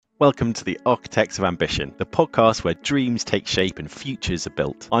Welcome to the Architects of Ambition, the podcast where dreams take shape and futures are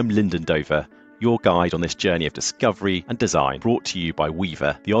built. I'm Lyndon Dover, your guide on this journey of discovery and design, brought to you by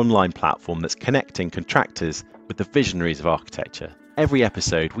Weaver, the online platform that's connecting contractors with the visionaries of architecture. Every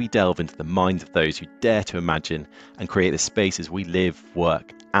episode, we delve into the minds of those who dare to imagine and create the spaces we live,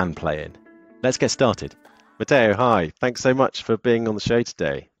 work, and play in. Let's get started. Matteo, hi. Thanks so much for being on the show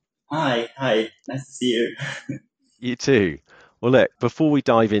today. Hi, nice to see you. You too. Well, look, before we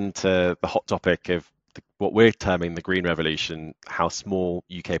dive into the hot topic of what we're terming the green revolution, how small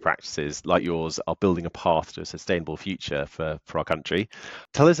UK practices like yours are building a path to a sustainable future for our country,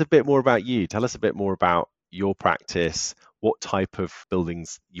 tell us a bit more about you. Tell us a bit more about your practice, what type of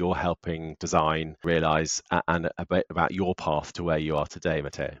buildings you're helping design, realise, and a bit about your path to where you are today,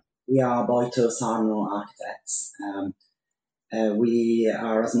 Matteo. We are Boito Sarno architects. We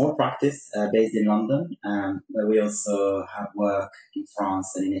are a small practice based in London, but we also have work in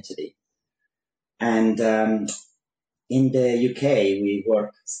France and in Italy. And in the UK, we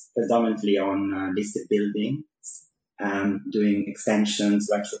work predominantly on listed buildings, doing extensions,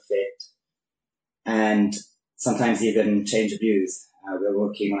 retrofit, and sometimes even change of use. We're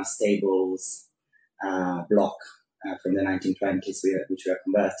working on a stables block from the 1920s, which we are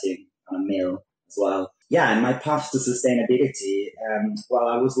converting on a mill as well. Yeah, and my path to sustainability,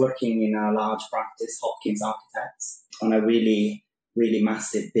 I was working in a large practice, Hopkins Architects, on a really, really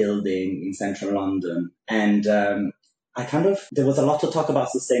massive building in central London. And there was a lot of talk about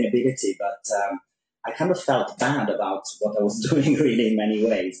sustainability, but I kind of felt bad about what I was doing really in many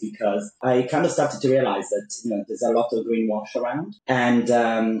ways, because I kind of started to realize that, there's a lot of greenwash around.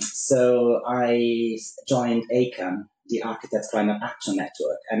 And so I joined ACAN, the Architects Climate Action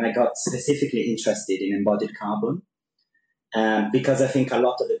Network, and I got specifically interested in embodied carbon, because I think a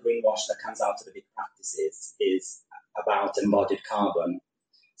lot of the greenwash that comes out of the big practices is about embodied carbon.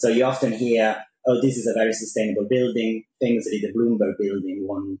 So you often hear, oh, this is a very sustainable building. Famously, the Bloomberg building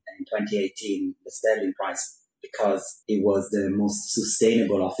won in 2018 the Sterling Prize because it was the most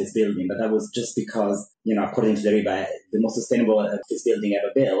sustainable office building. But that was just because, according to the RIBA, the most sustainable office building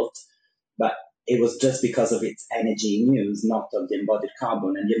ever built. But it was just because of its energy in use, not of the embodied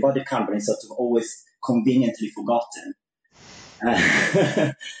carbon. And the embodied carbon is sort of always conveniently forgotten.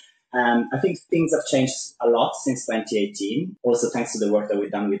 I think things have changed a lot since 2018, also thanks to the work that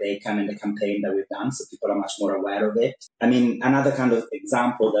we've done with ACAN and the campaign that we've done, so people are much more aware of it. I mean, another kind of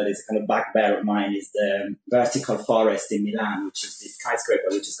example that is kind of bugbear of mine is the vertical forest in Milan, which is this skyscraper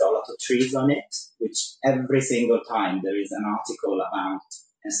which has got a lot of trees on it, which every single time there is an article about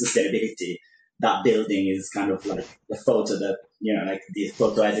sustainability, that building is kind of like the photo that, like the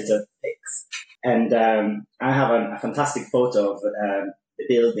photo editor picks. And I have a fantastic photo of the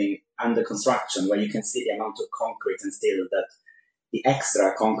building under construction, where you can see the amount of concrete and steel the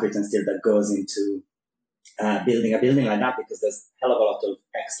extra concrete and steel that goes into building a building like that, because there's a hell of a lot of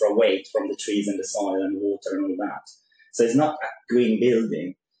extra weight from the trees and the soil and water and all that. So it's not a green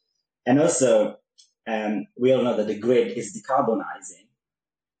building. And also, we all know that the grid is decarbonizing.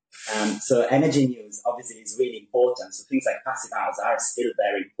 So energy use obviously is really important. So things like passive house are still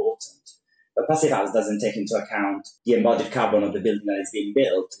very important. But passive house doesn't take into account the embodied carbon of the building that is being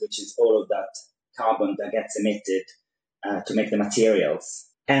built, which is all of that carbon that gets emitted to make the materials.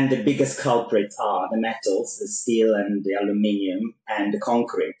 And the biggest culprits are the metals, the steel and the aluminium and the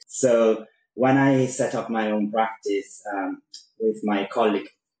concrete. So when I set up my own practice with my colleague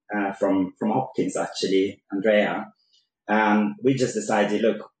from Hopkins, actually, Andrea, we just decided,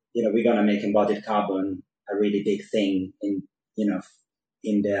 look, we're going to make embodied carbon a really big thing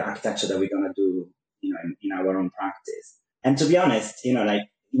in the architecture that we're going to do, in our own practice. And to be honest, like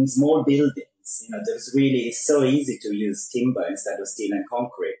in small buildings, it's so easy to use timber instead of steel and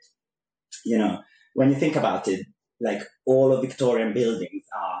concrete. When you think about it, like all of Victorian buildings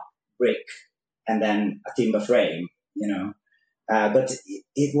are brick and then a timber frame, but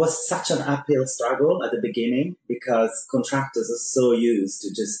it was such an uphill struggle at the beginning, because contractors are so used to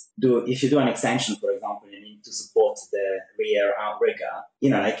just if you do an extension, for example, you need to support the rear outrigger,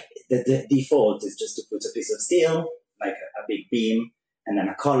 like the default is just to put a piece of steel, like a big beam, and then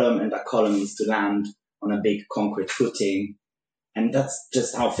a column, and that column needs to land on a big concrete footing. And that's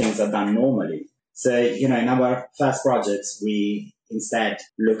just how things are done normally. So, in our first projects, we instead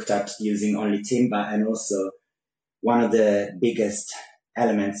looked at using only timber, and also one of the biggest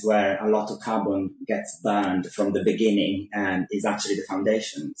elements where a lot of carbon gets burned from the beginning and is actually the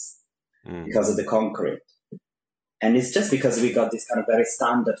foundations because of the concrete. And it's just because we got this kind of very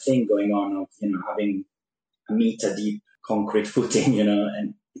standard thing going on of, having a meter deep concrete footing,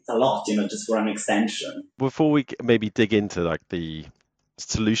 and it's a lot, just for an extension. Before we maybe dig into like the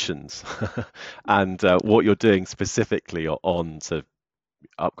solutions and what you're doing specifically on sort of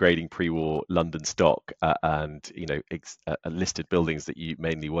upgrading pre-war London stock and listed buildings that you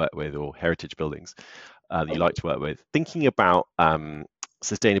mainly work with, or heritage buildings that you like to work with. Thinking about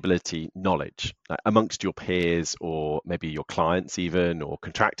sustainability knowledge amongst your peers, or maybe your clients even, or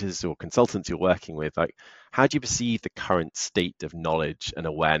contractors or consultants you're working with, like how do you perceive the current state of knowledge and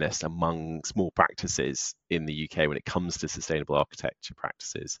awareness among small practices in the UK when it comes to sustainable architecture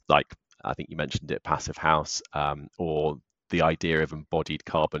practices? Like, I think you mentioned it, passive house, or the idea of embodied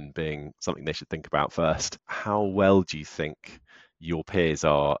carbon being something they should think about first. How well do you think your peers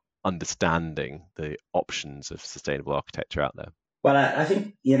are understanding the options of sustainable architecture out there? Well, I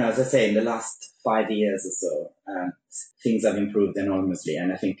think, as I say, in the last 5 years or so, things have improved enormously.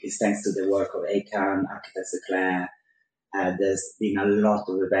 And I think it's thanks to the work of ACAN, Architects Leclerc. There's been a lot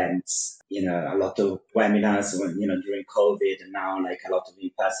of events, a lot of webinars, during COVID, and now like a lot of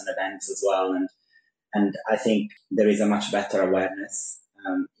in-person events as well. And I think there is a much better awareness,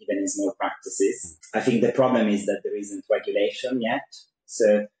 even in small practices. I think the problem is that there isn't regulation yet.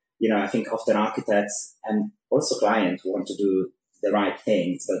 So, I think often architects and also clients want to do the right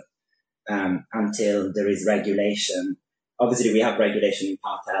things, but until there is regulation, obviously we have regulation in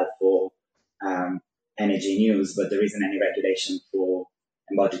Part L for energy use, but there isn't any regulation for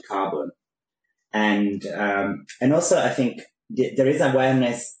embodied carbon. And also I think there is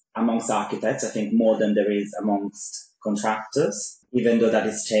awareness amongst architects, I think more than there is amongst contractors, even though that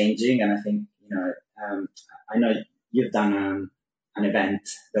is changing. And I think, I know you've done an event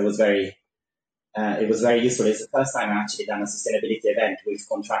that was it was very useful. It's the first time I actually done a sustainability event with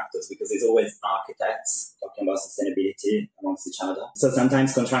contractors, because it's always architects talking about sustainability amongst each other. So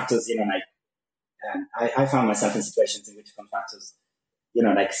sometimes contractors, I found myself in situations in which contractors,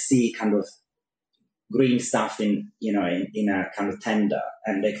 see kind of green stuff in a kind of tender,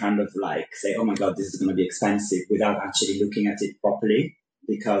 and they kind of like say, oh my God, this is going to be expensive, without actually looking at it properly,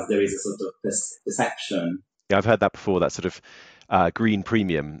 because there is a sort of perception. Yeah, I've heard that before, that sort of green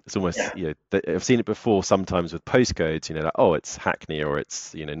premium. It's almost, I've seen it before sometimes with postcodes, like, oh, it's Hackney or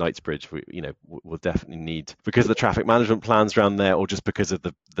it's, Knightsbridge. We'll definitely need, because of the traffic management plans around there, or just because of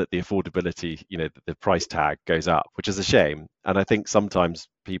the affordability, the price tag goes up, which is a shame. And I think sometimes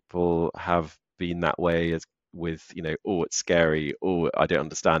people have been that way with, oh, it's scary, oh, I don't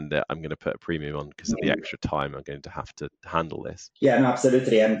understand it, I'm going to put a premium on because of the extra time I'm going to have to handle this. Yeah, no,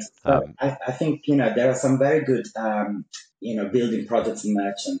 absolutely. And I think, there are some very good, building projects and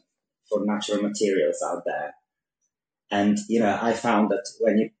merchant for natural materials out there. And, I found that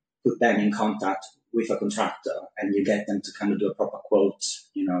when you put them in contact with a contractor and you get them to kind of do a proper quote,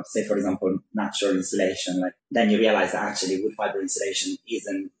 say, for example, natural insulation, then you realize that actually wood fiber insulation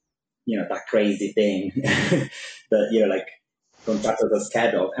isn't, that crazy thing that, contractors are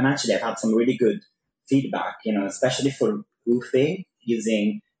scared of. And actually I've had some really good feedback, especially for roofing,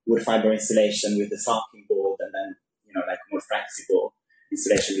 using wood fiber insulation with the sulking board, and then, more flexible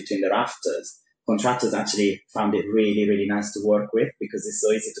insulation between the rafters. Contractors actually found it really, really nice to work with, because it's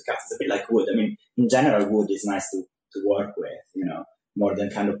so easy to cut. It's a bit like wood. I mean, in general, wood is nice to work with, more than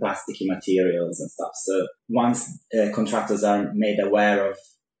kind of plasticky materials and stuff. So once contractors are made aware of,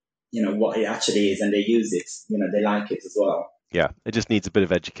 what it actually is, and they use it, they like it as well. Yeah, it just needs a bit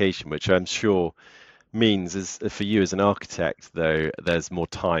of education, which I'm sure means is for you as an architect, though, there's more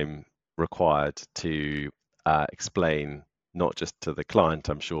time required to explain, not just to the client,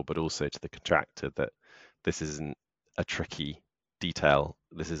 I'm sure, but also to the contractor, that this isn't a tricky detail.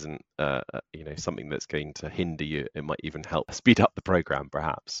 This isn't something that's going to hinder you. It might even help speed up the program,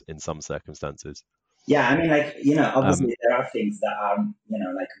 perhaps, in some circumstances. Yeah, I mean, obviously there are things that are,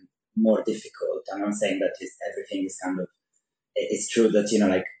 more difficult. I'm not saying that everything is kind of, it's true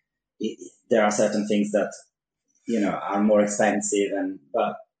that, there are certain things that, are more expensive,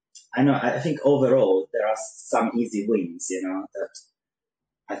 but I think overall there are some easy wins, that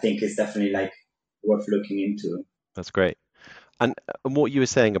I think is definitely worth looking into. That's great. And what you were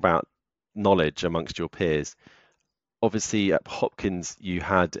saying about knowledge amongst your peers, obviously at Hopkins you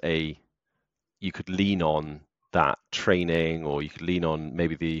could lean on that training, or you could lean on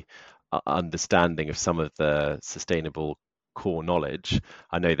maybe the understanding of some of the sustainable core knowledge.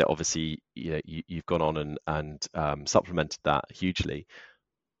 I know that obviously you've gone on and supplemented that hugely,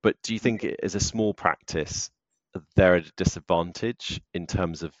 but do you think as a small practice they're at a disadvantage in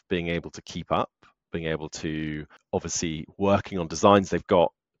terms of being able to keep up, being able to, obviously working on designs they've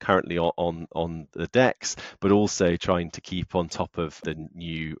got currently on the decks, but also trying to keep on top of the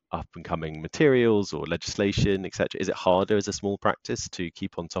new up and coming materials or legislation, etc.? Is it harder as a small practice to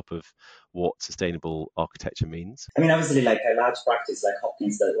keep on top of what sustainable architecture means? I mean, obviously, like a large practice like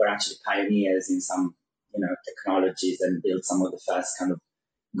Hopkins that were actually pioneers in some, technologies and built some of the first kind of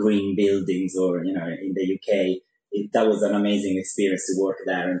green buildings, or, in the UK, that was an amazing experience to work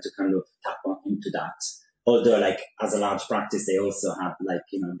there and to kind of into that. Although, like, as a large practice, they also had, like,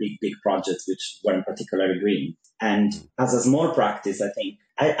 big projects which weren't particularly green. And as a small practice, I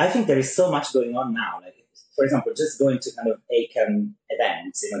think there is so much going on now. Like, for example, just going to kind of ACAM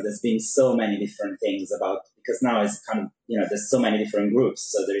events, there's been so many different things about, because now it's kind of, there's so many different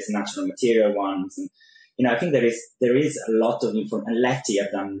groups. So there is natural material ones, and I think there is a lot of information. And Letty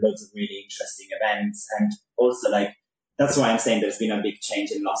have done loads of really interesting events, and also, like, that's why I'm saying there's been a big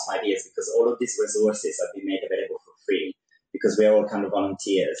change in the last 5 years, because all of these resources have been made available for free because we're all kind of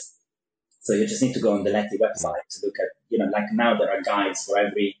volunteers. So you just need to go on the Letty website to look at, like, now there are guides for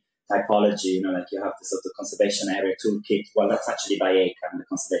every typology, like you have the sort of conservation area toolkit. Well, that's actually by ACAM, the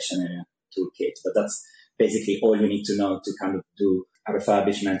conservation area toolkit, but that's basically all you need to know to kind of do a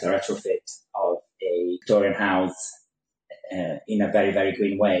refurbishment or retrofit of a Victorian house in a very, very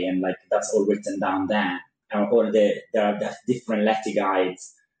green way. And, like, that's all written down there. Or there are different Letty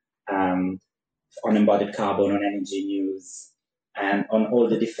guides on embodied carbon, on energy use, and on all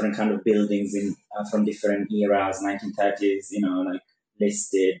the different kind of buildings from different eras, 1930s, like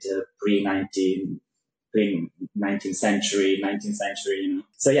listed pre-19th century, 19th century,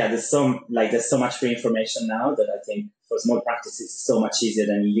 So yeah, there's so much free information now that I think for small practices it's so much easier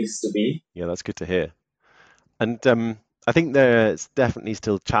than it used to be. Yeah, that's good to hear. And I think there's definitely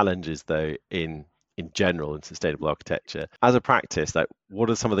still challenges though in general in sustainable architecture. As a practice, like,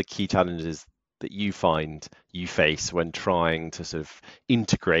 what are some of the key challenges that you find you face when trying to sort of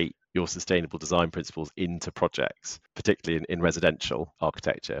integrate your sustainable design principles into projects, particularly in residential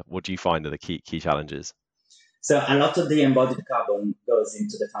architecture? What do you find are the key challenges? So a lot of the embodied carbon goes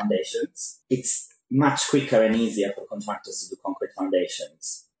into the foundations. It's much quicker and easier for contractors to do concrete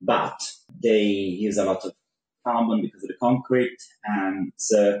foundations, but they use a lot of carbon because of the concrete.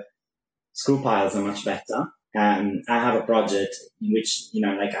 So screw piles are much better. I have a project in which,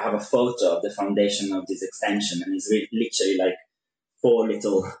 like, I have a photo of the foundation of this extension, and it's literally like 4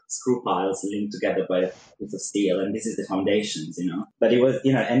 little screw piles linked together by a piece of steel, and this is the foundations, But it was,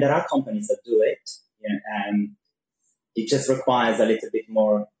 and there are companies that do it, and it just requires a little bit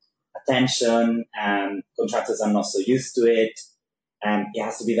more attention, and contractors are not so used to it, and it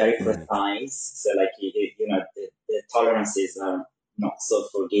has to be very precise. So, like, the tolerances are not so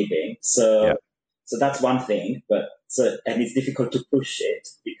forgiving. So that's one thing, and it's difficult to push it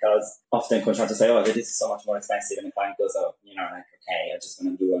because often contractors say, "Oh, this is so much more expensive," and the client goes, "Oh, like, okay, I'm just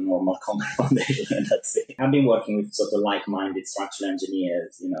going to do a normal concrete foundation and that's it." I've been working with sort of like-minded structural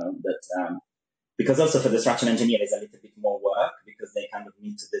engineers, that because also for the structural engineer there's a little bit more work because they kind of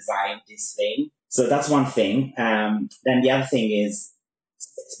need to design this thing. So that's one thing. Then the other thing is,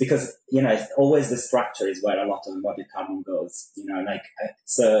 it's because, it's always the structure is where a lot of embodied carbon goes,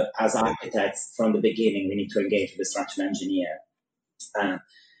 so as architects from the beginning, we need to engage with the structural engineer. The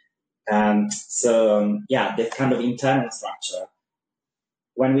kind of internal structure,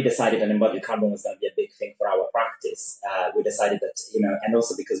 when we decided that embodied carbon was going to be a big thing for our practice, we decided that, and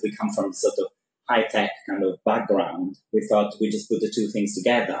also because we come from sort of high-tech kind of background, we thought we just put the two things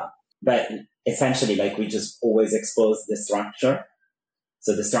together. But essentially, like, we just always expose the structure.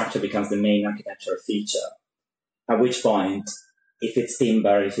 So the structure becomes the main architectural feature, at which point, if it's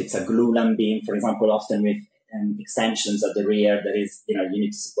timber, if it's a glulam beam, for example, often with extensions at the rear, there is, you need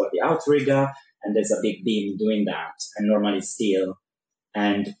to support the outrigger, and there's a big beam doing that, and normally steel.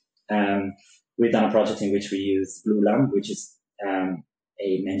 And we've done a project in which we use glulam, which is an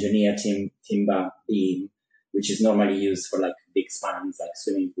engineered timber beam, which is normally used for, like, big spans, like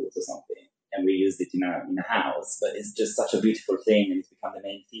swimming pools or something. And we used it in a house, but it's just such a beautiful thing, and it's become the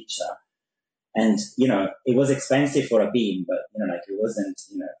main feature. And, it was expensive for a beam, but, it wasn't,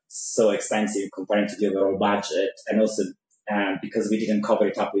 so expensive compared to the overall budget. And also because we didn't cover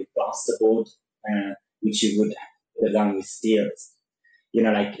it up with plasterboard, which you would have done with steel,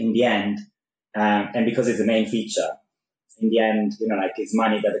 in the end, and because it's the main feature, in the end, it's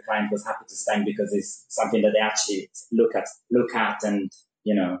money that the client was happy to spend because it's something that they actually look at and,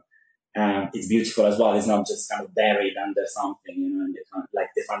 it's beautiful as well. It's not just kind of buried under something, and like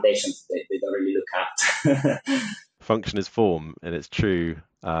the foundations, they don't really look at. Function is form in its true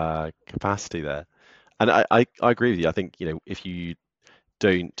capacity there. And I agree with you. I think, if you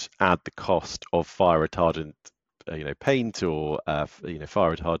don't add the cost of fire retardant paint or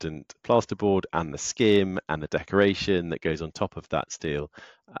fire retardant plasterboard, and the skim and the decoration that goes on top of that steel,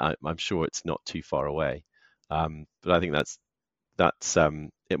 I'm sure it's not too far away. But I think that's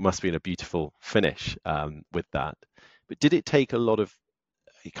it must have been a beautiful finish with that. But did it take a lot of?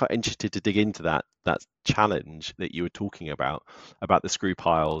 I'm quite interested to dig into that challenge that you were talking about the screw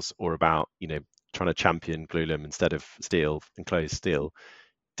piles, or about trying to champion glulam instead of steel, enclosed steel.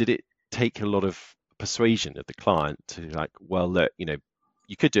 Did it take a lot of persuasion of the client to, like, well, look,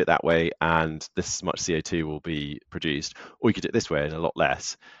 you could do it that way and this much CO2 will be produced, or you could do it this way and a lot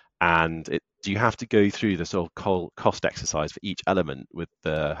less? And do you have to go through the sort of cost exercise for each element with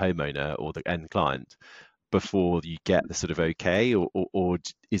the homeowner or the end client before you get the sort of okay, or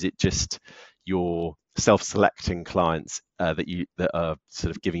is it just your self-selecting clients that are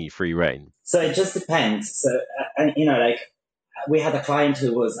sort of giving you free reign? So it just depends. So, like, we had a client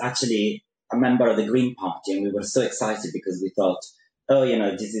who was actually a member of the Green Party, and we were so excited because we thought, oh,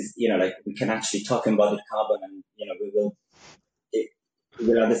 this is, like, we can actually talk about the carbon, and, we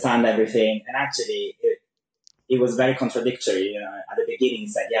will understand everything. And actually, it was very contradictory. At the beginning, he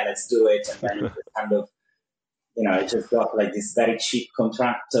said, yeah, let's do it. And then it kind of, it just got like this very cheap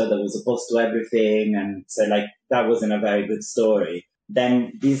contractor that was opposed to everything. And so, like, that wasn't a very good story.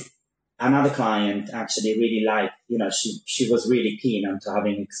 Then another client actually really liked, she was really keen on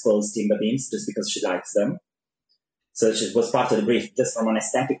having exposed timber beams just because she likes them. So she was part of the brief just from an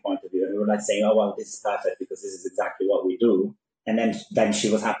aesthetic point of view. And we were like saying, oh, well, this is perfect because this is exactly what we do. And then she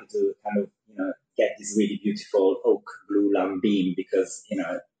was happy to kind of, get this really beautiful oak glulam beam because,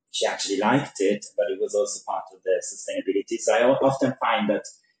 she actually liked it, but it was also part of the sustainability. So I often find that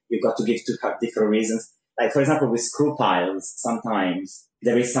you've got to give two different reasons. Like, for example, with screw piles, sometimes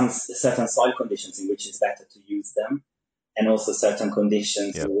there is some certain soil conditions in which it's better to use them, and also certain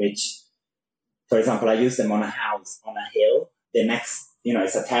conditions in which, for example, I use them on a house on a hill. The next,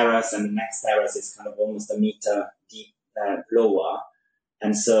 it's a terrace, and the next terrace is kind of almost a meter deep lower.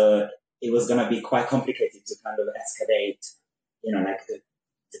 And so it was going to be quite complicated to kind of excavate, like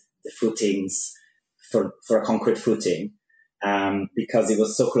the footings for a concrete footing, because it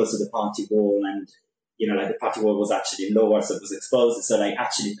was so close to the party wall, and like the party wall was actually lower, so it was exposed. So like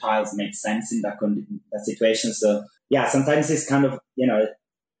actually piles make sense in that situation. So yeah, sometimes it's kind of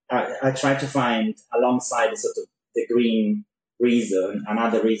I try to find alongside the sort of the green reason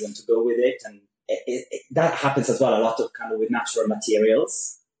another reason to go with it, and that happens as well a lot of kind of with natural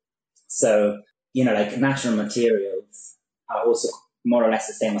materials. So like natural materials are also more or less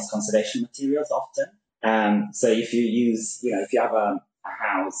the same as conservation materials often. So if you use, if you have a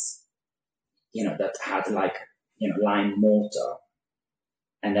house, that had like, lime mortar,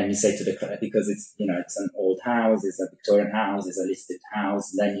 and then you say to the client, because it's, it's an old house, it's a Victorian house, it's a listed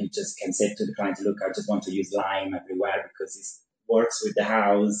house, then you just can say to the client, look, I just want to use lime everywhere because it works with the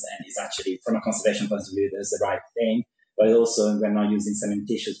house and it's actually, from a conservation point of view, there's the right thing. But also, we're not using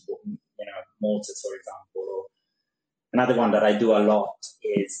cementitious, mortars, for example. Or another one that I do a lot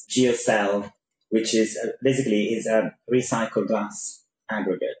is geocell, which is basically is a recycled glass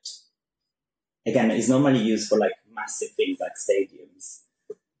aggregate. Again, it's normally used for like massive things like stadiums,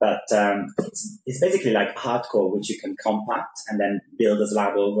 but it's basically like hardcore, which you can compact and then build a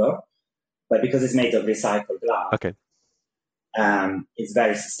slab over. But because it's made of recycled glass, okay, it's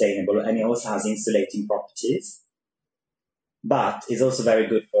very sustainable, and it also has insulating properties. But it's also very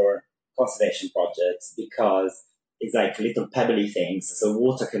good for conservation projects because it's like little pebbly things, so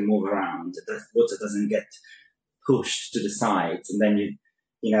water can move around. The water doesn't get pushed to the sides, and then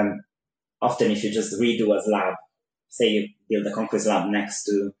often if you just redo a slab, say you build a concrete slab next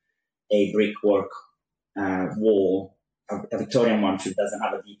to a brickwork wall, a Victorian one which doesn't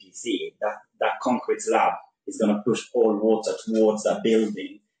have a DPC, that concrete slab is going to push all water towards that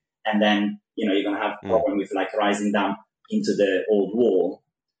building, and then you're going to have a problem with like rising down into the old wall.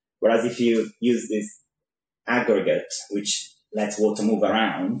 Whereas if you use this aggregate, which lets water move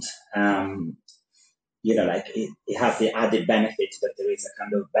around, like it has the added benefit that there is a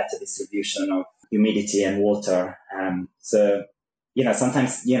kind of better distribution of humidity and water. So,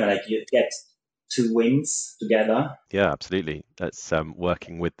 sometimes, like you get two wins together. Yeah, absolutely. That's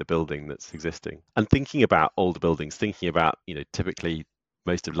working with the building that's existing. And thinking about older buildings, thinking about, typically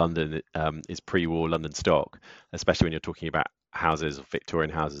most of London is pre-war London stock, especially when you're talking about houses,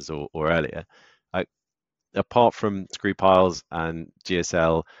 Victorian houses or earlier. Apart from screw piles and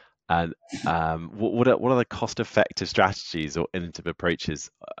GSL, and what are the cost-effective strategies or innovative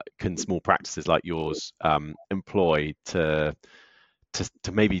approaches can small practices like yours employ to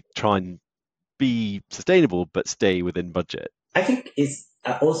maybe try and be sustainable but stay within budget? I think it's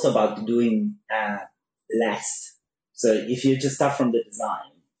also about doing less So if you just start from the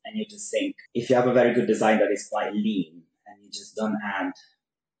design and you just think, if you have a very good design that is quite lean and you just don't add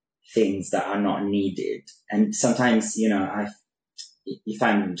things that are not needed. And sometimes, if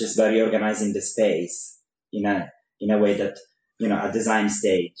I'm just very organized in the space in a way that, at design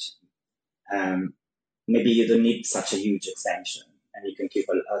stage, maybe you don't need such a huge extension and you can keep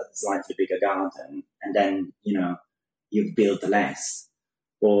a slightly bigger garden and then, you build less.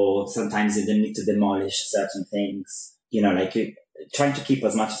 Or sometimes you don't need to demolish certain things, trying to keep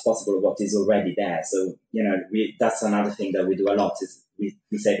as much as possible what is already there. So, that's another thing that we do a lot is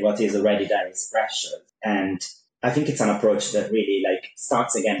we say what is already there is precious. And I think it's an approach that really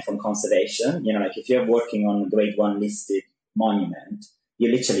starts again from conservation. If you're working on a grade 1 listed monument,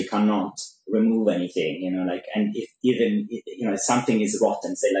 you literally cannot remove anything, and if even, if something is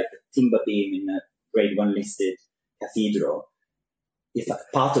rotten, say like a timber beam in a grade 1 listed cathedral, if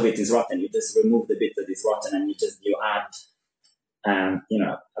part of it is rotten, you just remove the bit that is rotten and you add,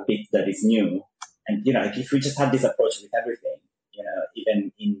 a bit that is new. And, if we just had this approach with everything,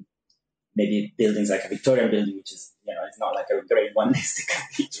 even in maybe buildings like a Victorian building, which is, it's not like a grade 1 listed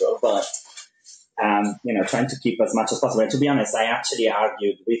cathedral, but, trying to keep as much as possible. And to be honest, I actually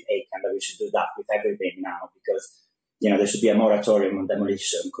argued with ACAN that we should do that with everything now because, there should be a moratorium on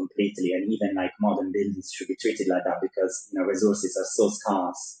demolition completely. And even like modern buildings should be treated like that because, resources are so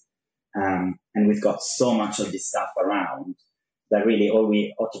scarce. And we've got so much of this stuff around that really all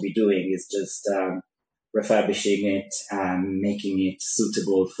we ought to be doing is just refurbishing it, making it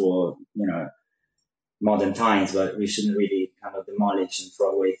suitable for, modern times, but we shouldn't really kind of demolish and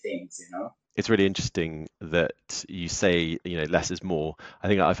throw away things, It's really interesting that you say, less is more. I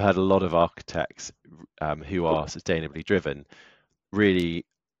think I've heard a lot of architects who are sustainably driven really,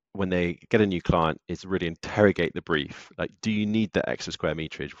 when they get a new client, is really interrogate the brief. Like, do you need that extra square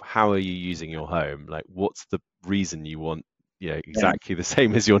meterage? How are you using your home? Like, what's the reason you want, exactly the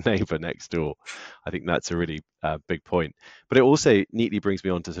same as your neighbor next door? I think that's a really big point. But it also neatly brings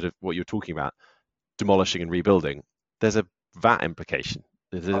me on to sort of what you're talking about, demolishing and rebuilding. There's a VAT implication.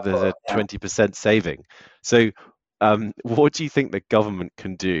 There's a 20% saving. So what do you think the government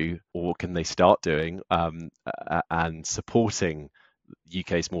can do, or what can they start doing, and supporting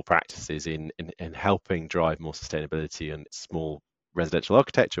UK small practices in helping drive more sustainability and small residential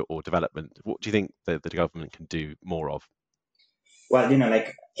architecture or development? What do you think the government can do more of? Well,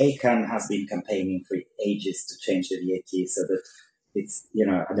 ACAN has been campaigning for ages to change the VAT so that it's,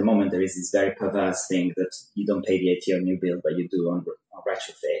 at the moment there is this very perverse thing that you don't pay VAT on new build, but you do on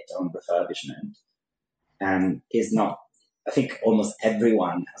retrofit, on refurbishment. And is not, I think almost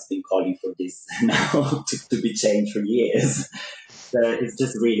everyone has been calling for this now to be changed for years. So it's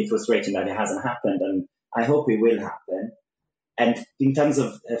just really frustrating that it hasn't happened, and I hope it will happen. And in terms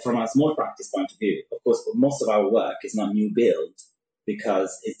of, from a small practice point of view, of course, most of our work is not new build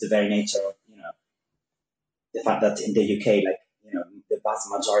because it's the very nature of, the fact that in the UK, the vast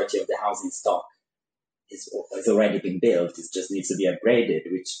majority of the housing stock has already been built. It just needs to be upgraded,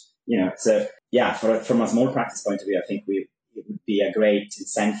 which, so yeah, from a small practice point of view, I think it would be a great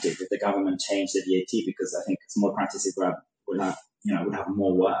incentive if the government changed the VAT, because I think small practices would have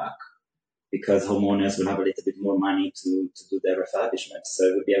more work because homeowners will have a little bit more money to do their refurbishment. So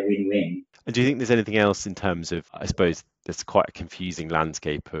it would be a win-win. And do you think there's anything else in terms of, I suppose there's quite a confusing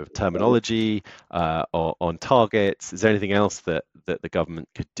landscape of terminology or on targets. Is there anything else that the government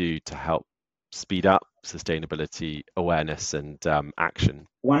could do to help speed up sustainability awareness and action?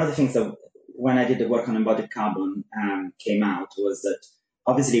 One of the things that when I did the work on embodied carbon came out was that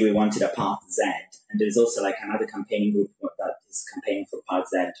obviously we wanted a Path Z, and there's also another campaigning group that is campaigning for Path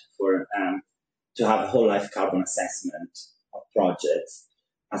Z for to have a whole life carbon assessment of projects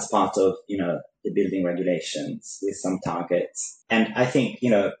as part of the building regulations with some targets. And I think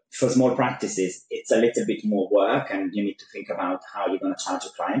for small practices it's a little bit more work, and you need to think about how you're going to charge a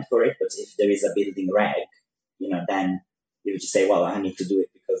client for it. But if there is a building reg, then you just say, well, I need to do it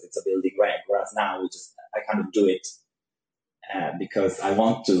because it's a building reg. Whereas now I kind of do it because I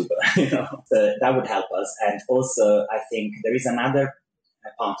want to, so that would help us. And also, I think there is another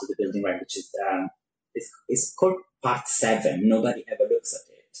part of the building reg which is it's called Part 7. Nobody ever looks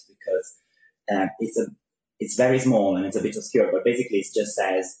at it because it's very small and it's a bit obscure. But basically, it just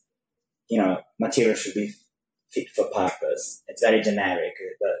says material should be fit for purpose. It's very generic,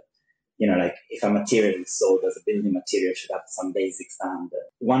 but if a material is sold as a building material, it should have some basic standard.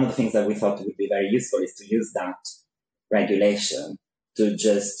 One of the things that we thought would be very useful is to use that regulation to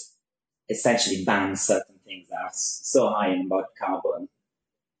just essentially ban certain things that are so high in embodied carbon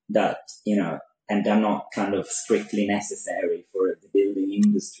that, and they're not kind of strictly necessary for the building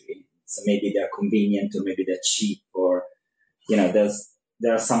industry. So maybe they're convenient, or maybe they're cheap, or,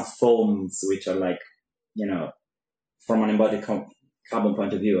 there are some foams which are like, from an embodied carbon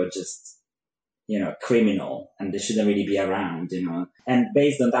point of view, are just, criminal, and they shouldn't really be around. And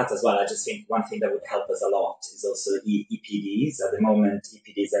based on that as well, I just think one thing that would help us a lot is also EPDs. At the moment,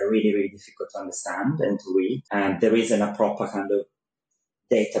 EPDs are really, really difficult to understand and to read. And there isn't a proper kind of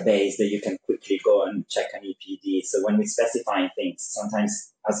database that you can quickly go and check an EPD. So when we specify things,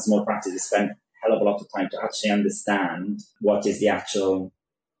 sometimes as a small practice, we spend a hell of a lot of time to actually understand what is the actual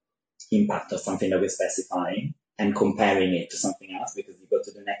impact of something that we're specifying, and comparing it to something else, because you go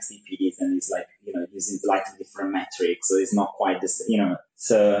to the next EPDs and it's like, using slightly different metrics. So it's not quite the same,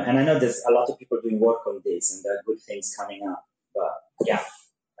 So, and I know there's a lot of people doing work on this, and there are good things coming up. But yeah,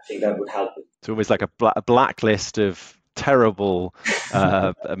 I think that would help. It's almost like a blacklist of terrible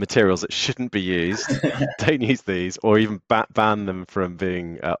materials that shouldn't be used. Don't use these, or even ban them from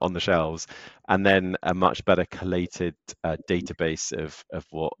being on the shelves. And then a much better collated database of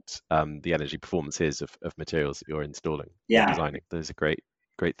what the energy performance is of materials that you're installing or designing. Those are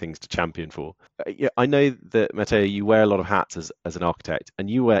great things to champion for. Yeah, I know that, Matteo, you wear a lot of hats as an architect, and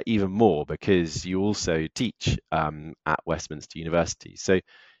you wear even more because you also teach at Westminster University. So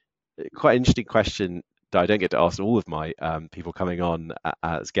quite an interesting question that I don't get to ask all of my people coming on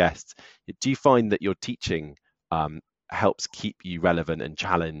as guests. Do you find that your teaching helps keep you relevant and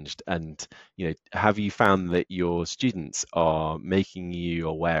challenged? And have you found that your students are making you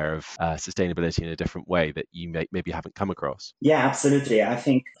aware of sustainability in a different way that you maybe haven't come across? Yeah, absolutely. I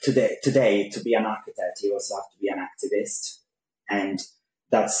think today to be an architect, you also have to be an activist, and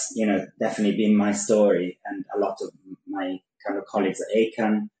that's definitely been my story, and a lot of my kind of colleagues at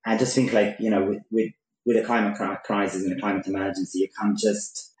ACAN. I just think with the climate crisis and the climate emergency, you can't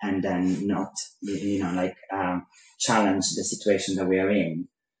just and then not challenge the situation that we are in.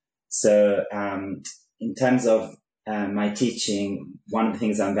 So in terms of my teaching, one of the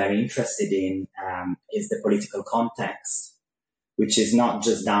things I'm very interested in is the political context, which is not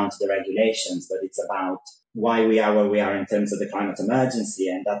just down to the regulations, but it's about why we are where we are in terms of the climate emergency.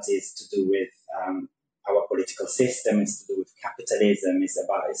 And that is to do with our political system, it's to do with capitalism, it's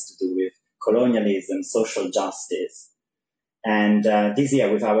to do with colonialism, social justice. And this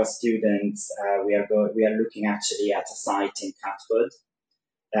year with our students, we are looking actually at a site in Catford,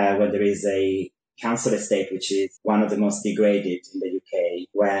 where there is a council estate, which is one of the most degraded in the UK,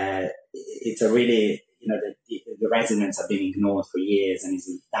 where it's a really, the residents have been ignored for years, and it's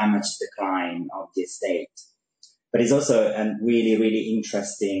a damaged decline of the estate. But it's also a really, really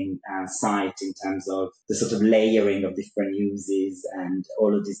interesting site in terms of the sort of layering of different uses and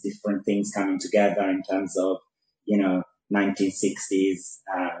all of these different things coming together in terms of, 1960s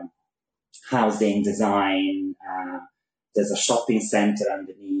housing design. There's a shopping centre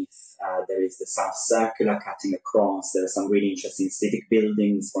underneath. There is the South Circular cutting across. There are some really interesting civic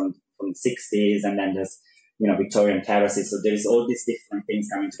buildings from the 60s. And then there's, Victorian terraces. So there's all these different things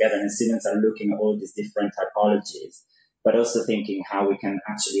coming together. And the students are looking at all these different typologies, but also thinking how we can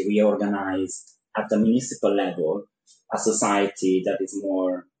actually reorganize at the municipal level a society that is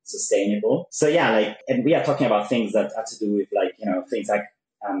more sustainable. So and we are talking about things that have to do with things like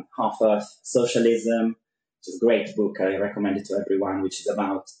Half-Earth Socialism, which is a great book. I recommend it to everyone, which is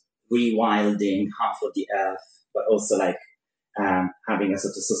about rewilding half of the earth, but also having a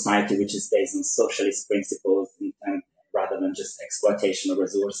sort of society which is based on socialist principles rather than just exploitation of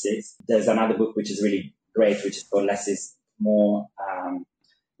resources. There's another book which is really great, which is called Less is More,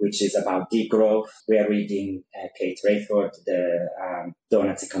 which is about degrowth. We are reading Kate Rayford, the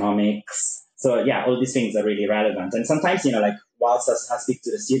Donuts Economics. So all these things are really relevant. And sometimes, whilst I speak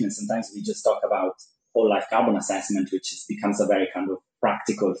to the students, sometimes we just talk about whole life carbon assessment, which becomes a very kind of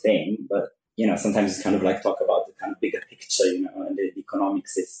practical thing. But, sometimes it's kind of talk about the kind of bigger picture, and the economic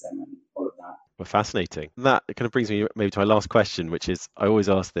system and all of that. Well, fascinating. That kind of brings me maybe to my last question, which is, I always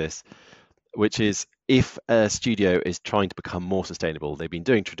ask this, which is, if a studio is trying to become more sustainable, they've been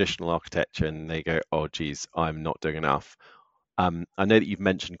doing traditional architecture and they go, oh, geez, I'm not doing enough. I know that you've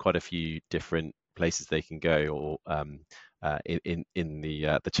mentioned quite a few different places they can go, or in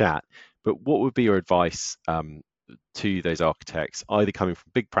the chat, but what would be your advice to those architects, either coming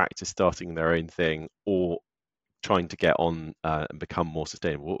from big practice, starting their own thing, or trying to get on and become more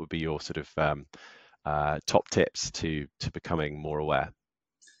sustainable? What would be your sort of top tips to becoming more aware?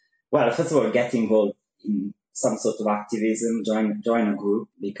 Well, first of all, get involved in some sort of activism, join a group,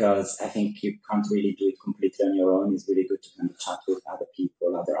 because I think you can't really do it completely on your own. It's really good to kind of chat with other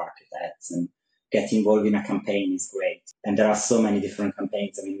people, other architects, and get involved in a campaign is great. And there are so many different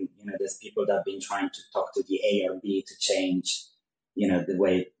campaigns. I mean, there's people that have been trying to talk to the ARB to change, the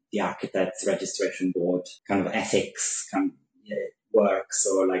way the architects registration board kind of ethics kind of, works,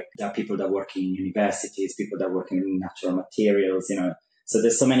 or like there are people that work in universities, people that work in natural materials, So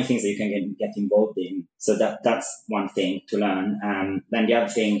there's so many things that you can get involved in. So that's one thing to learn. Then the other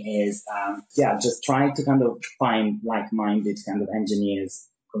thing is, just try to kind of find like-minded kind of engineers,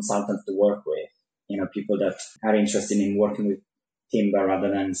 consultants to work with, people that are interested in working with timber rather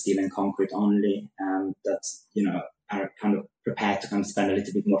than steel and concrete only, that, are kind of prepared to kind of spend a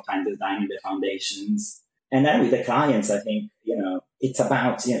little bit more time designing the foundations. And then with the clients, I think, it's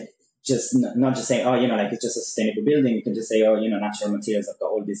about, just not just saying, it's just a sustainable building. You can just say, natural materials have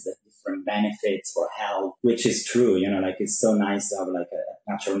got all these different benefits for health, which is true. It's so nice to have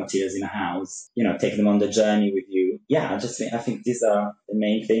natural materials in a house, take them on the journey with you. Yeah, I think these are the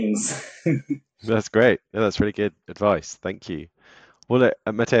main things. That's great. Yeah, that's really good advice. Thank you. Well,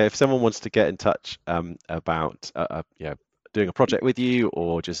 Matteo, if someone wants to get in touch about doing a project with you,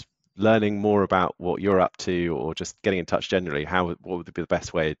 or just learning more about what you're up to, or just getting in touch generally, what would be the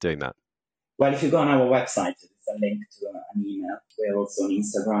best way of doing that? Well, if you go on our website, there's a link to an email. We're also on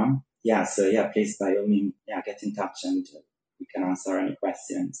Instagram. Please, by all means, get in touch and we can answer any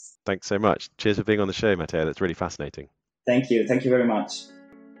questions. Thanks so much. Cheers for being on the show, Matteo. That's really fascinating. Thank you. Thank you very much.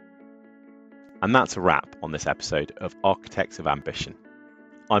 And that's a wrap on this episode of Architects of Ambition.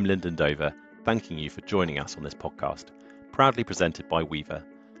 I'm Lyndon Dover, thanking you for joining us on this podcast, proudly presented by Weaver,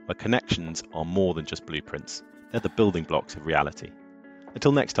 where connections are more than just blueprints. They're the building blocks of reality.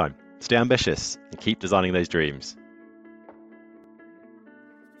 Until next time, stay ambitious and keep designing those dreams.